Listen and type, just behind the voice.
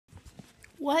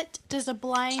What does a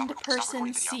blind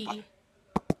person see?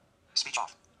 Speech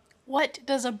off. What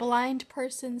does a blind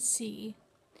person see?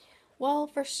 Well,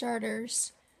 for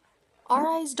starters, our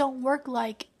eyes don't work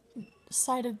like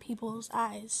sighted people's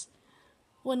eyes.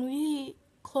 When we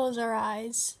close our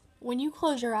eyes, when you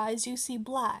close your eyes, you see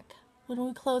black. When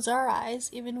we close our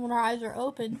eyes, even when our eyes are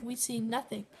open, we see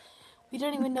nothing. We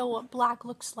don't even know what black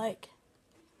looks like.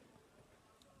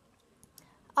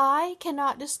 I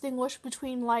cannot distinguish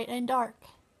between light and dark.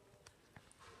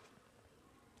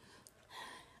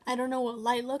 I don't know what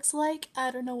light looks like.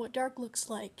 I don't know what dark looks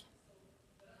like.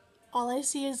 All I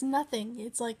see is nothing.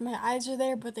 It's like my eyes are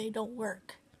there, but they don't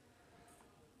work.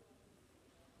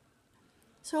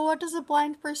 So what does a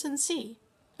blind person see?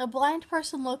 A blind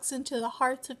person looks into the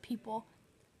hearts of people.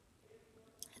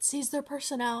 It sees their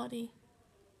personality.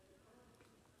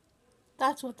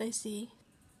 That's what they see.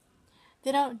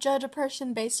 They don't judge a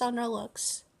person based on their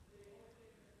looks.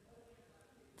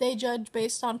 They judge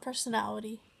based on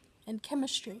personality and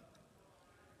chemistry.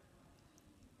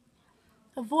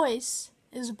 A voice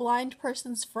is a blind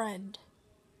person's friend.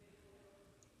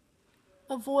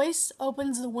 A voice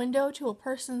opens the window to a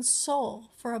person's soul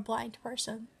for a blind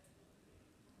person.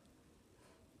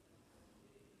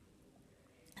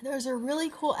 There's a really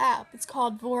cool app. It's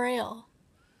called Vorail.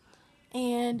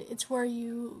 And it's where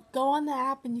you go on the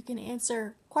app and you can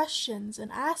answer questions and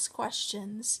ask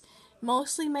questions,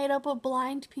 mostly made up of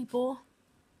blind people.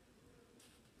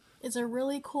 It's a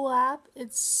really cool app.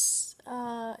 It's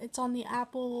on the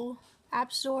Apple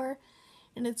App Store,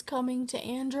 and it's coming to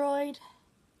Android,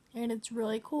 and it's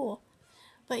really cool.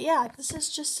 But yeah, this is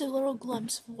just a little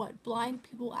glimpse of what blind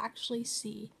people actually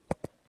see.